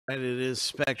It is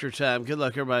Spectra time. Good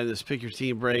luck, everybody, in this pick your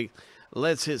team break.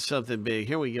 Let's hit something big.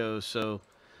 Here we go. So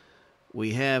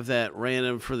we have that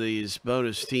random for these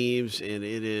bonus teams, and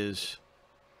it is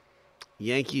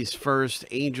Yankees first,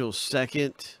 Angels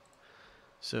second.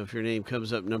 So if your name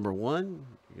comes up number 1,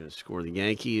 you're going to score the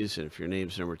Yankees. And if your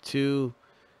name's number 2,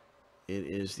 it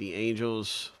is the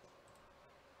Angels.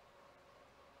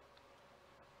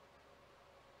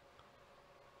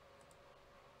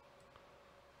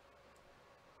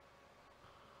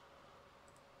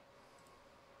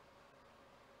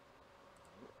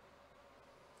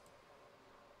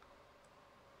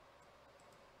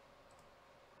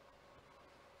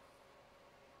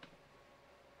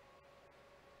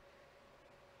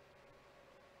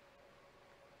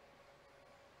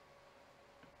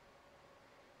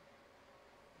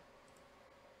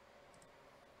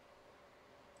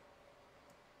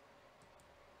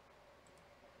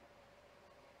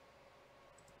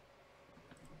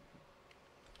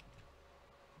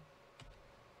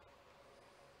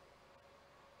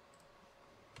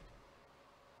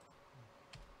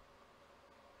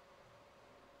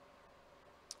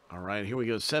 All right, here we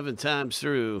go. 7 times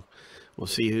through. We'll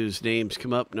see whose names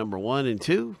come up number 1 and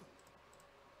 2.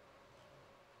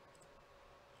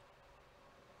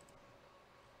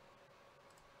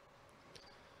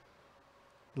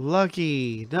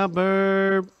 Lucky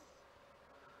number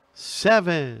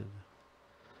 7.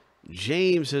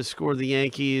 James has scored the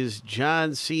Yankees.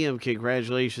 John C.M.,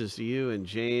 congratulations to you. And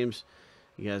James,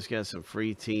 you guys got some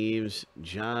free teams.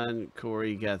 John,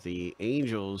 Corey got the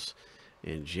Angels.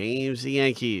 And James, the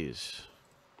Yankees.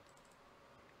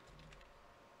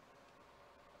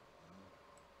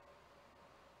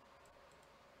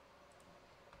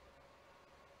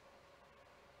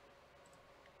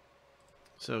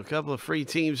 So a couple of free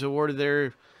teams awarded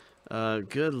there.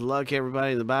 Good luck,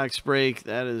 everybody, in the box break.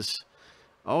 That is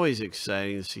always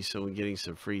exciting to see someone getting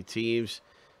some free teams.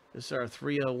 This is our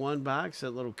 301 box.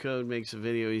 That little code makes the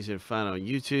video easy to find on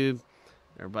YouTube.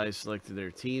 Everybody selected their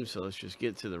team, so let's just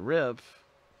get to the rip.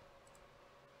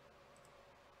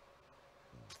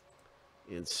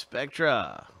 In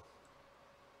Spectra.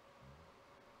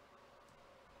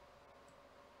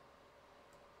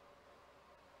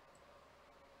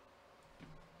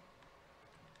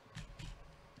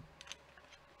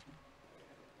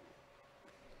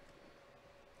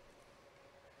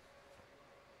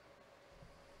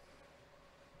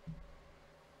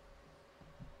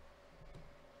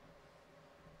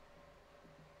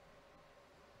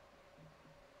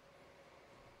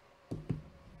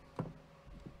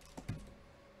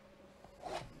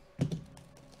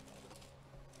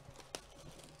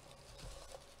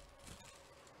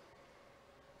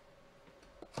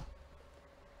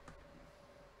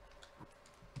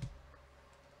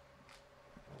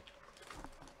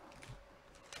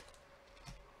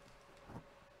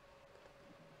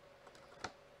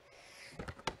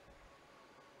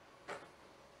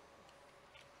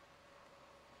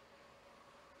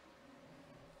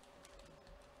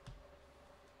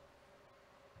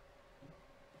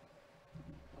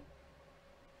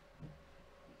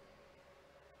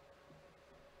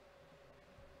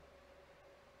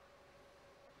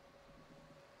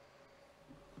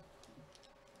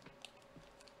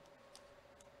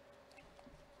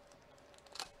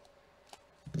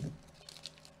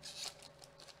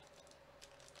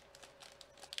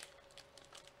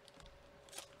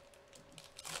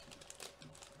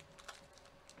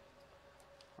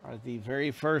 All right, the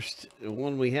very first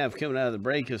one we have coming out of the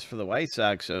break is for the White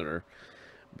Sox owner,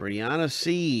 Brianna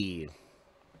C.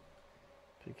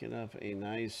 Picking up a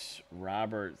nice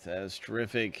Robert. That is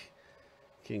terrific.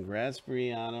 Congrats,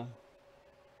 Brianna.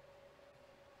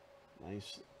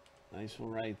 Nice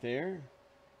one right there.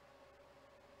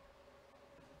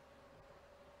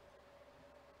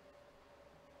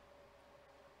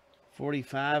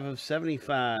 $45 of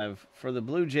 $75 for the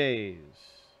Blue Jays.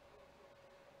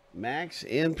 Max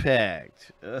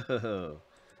Impact. Oh,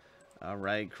 all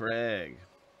right, Craig.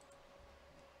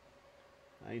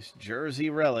 Nice jersey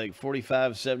relic.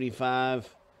 $45.75.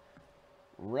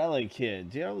 Relic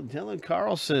kid. Dylan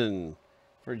Carlson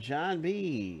for John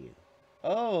B.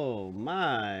 Oh,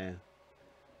 my.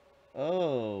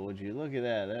 Oh, would you look at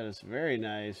that? That is very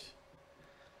nice.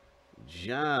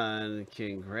 John,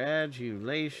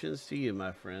 congratulations to you,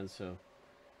 my friend. So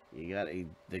you got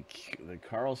the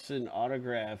Carlson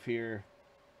autograph here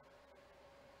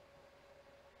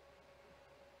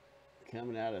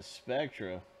coming out of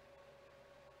Spectra.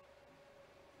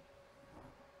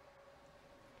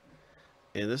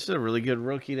 And this is a really good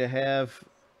rookie to have,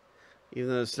 even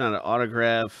though it's not an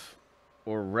autograph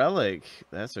or relic.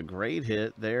 That's a great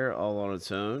hit there all on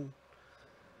its own.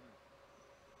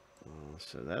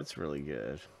 So that's really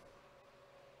good.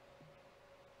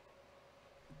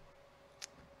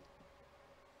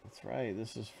 That's right.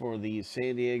 This is for the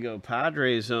San Diego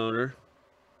Padres owner,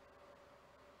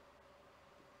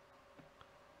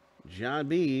 John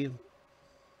B.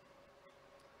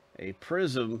 A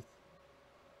Prism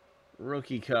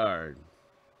rookie card.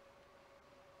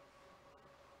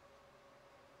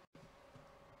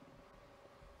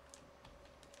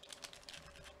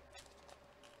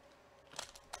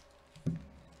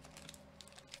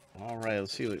 All right,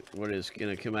 let's see what is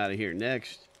going to come out of here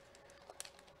next.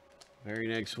 Very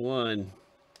next one.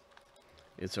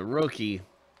 It's a rookie.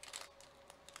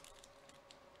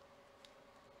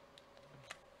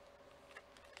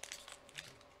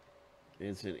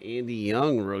 It's an Andy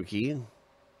Young rookie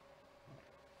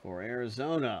for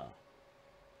Arizona.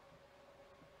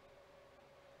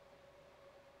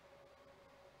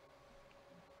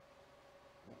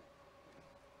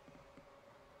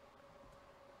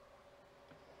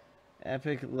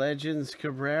 Epic Legends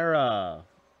Cabrera,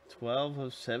 12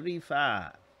 of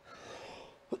 75.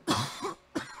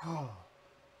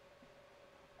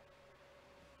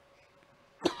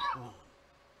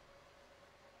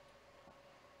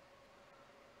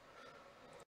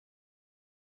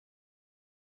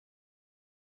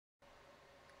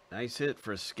 Nice hit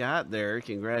for Scott there.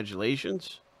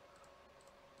 Congratulations.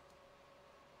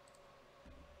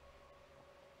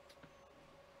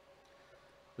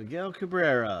 Miguel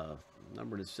Cabrera,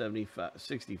 number to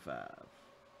 65.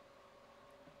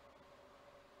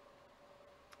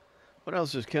 What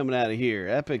else is coming out of here?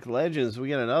 Epic Legends. We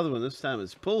got another one. This time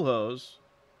it's Pujols.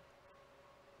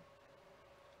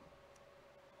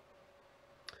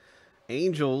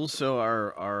 Angels. So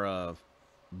our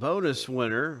bonus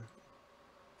winner.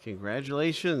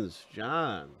 Congratulations,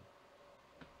 John.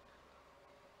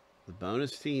 The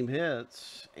bonus team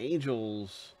hits.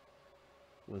 Angels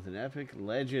with an Epic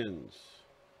Legends.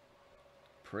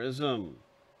 Prism.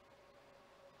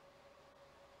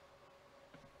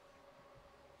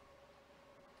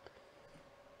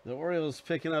 The Orioles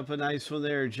picking up a nice one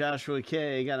there. Joshua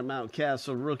K. Got a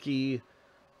Mountcastle rookie.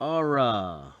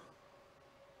 Aura.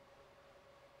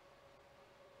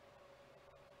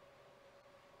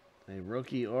 A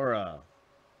rookie Aura.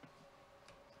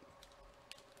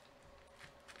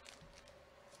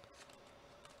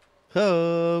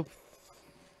 Hope.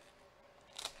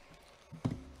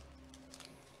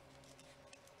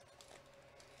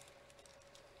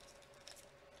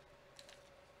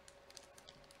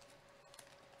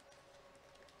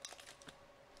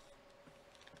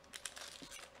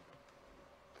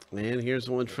 And here's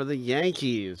one for the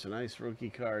Yankees. A nice rookie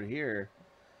card here.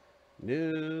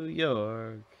 New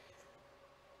York.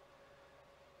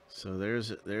 So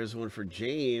there's one for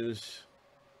James.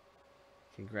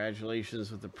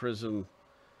 Congratulations with the Prism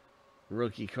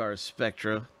rookie card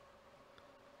Spectra.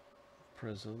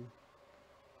 Prism.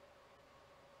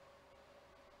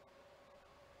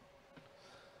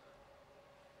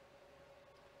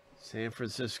 San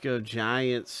Francisco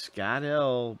Giants. Scott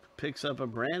L. picks up a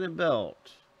Brandon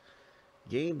Belt.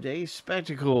 Game day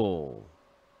spectacle.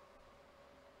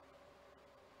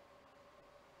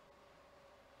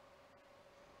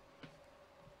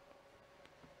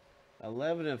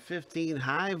 $11 of 15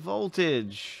 high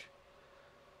voltage.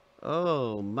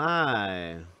 Oh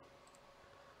my.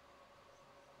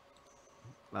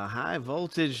 A high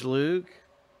voltage, Luke.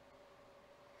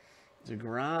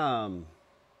 DeGrom.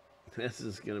 This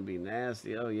is going to be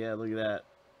nasty. Oh yeah, look at that.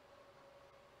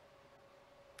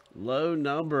 Low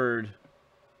numbered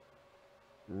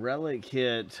relic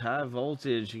hit, high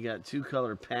voltage. You got two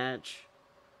color patch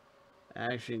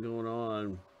action going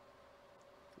on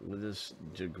with this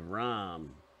DeGrom.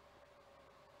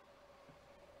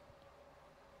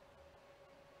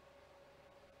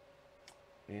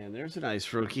 And there's a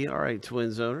nice rookie. All right,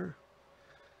 Twins owner.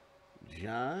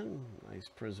 John, nice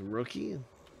Prism rookie.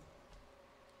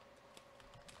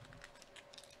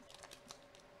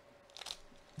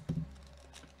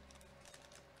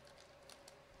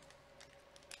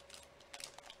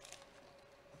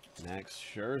 Max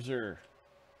Scherzer.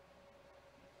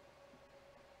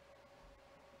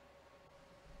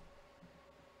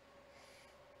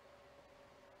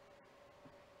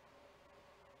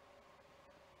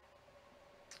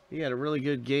 He had a really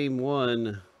good game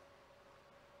one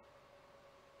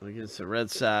against the Red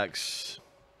Sox.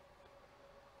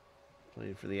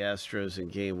 Playing for the Astros in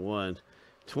game one.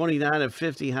 29 of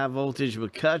 50 high voltage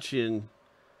McCutchen.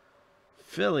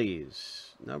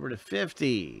 Phillies, number to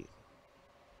 50.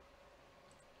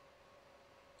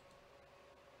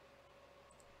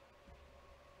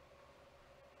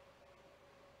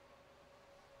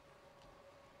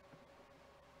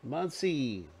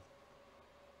 Muncy.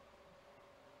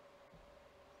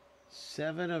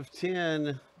 7 of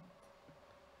 10.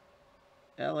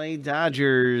 LA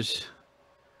Dodgers.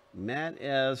 Matt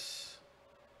S.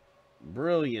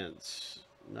 Brilliance.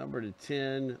 Number to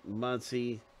 10.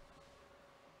 Muncie.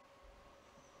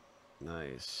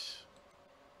 Nice.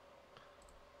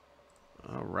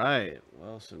 All right.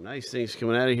 Well, some nice things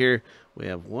coming out of here. We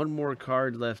have one more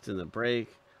card left in the break.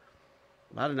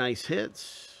 A lot of nice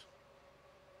hits.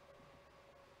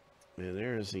 And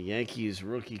there's a Yankees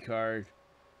rookie card.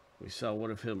 We saw one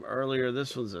of him earlier.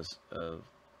 This one's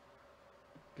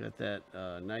got that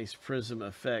nice prism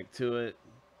effect to it.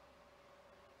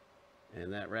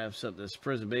 And that wraps up this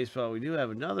Prism Baseball. We do have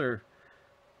another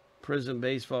Prism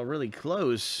Baseball really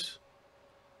close.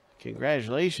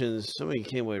 Congratulations. Somebody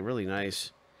came away really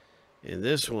nice in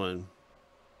this one.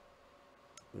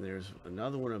 And there's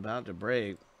another one about to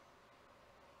break.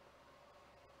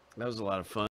 That was a lot of fun.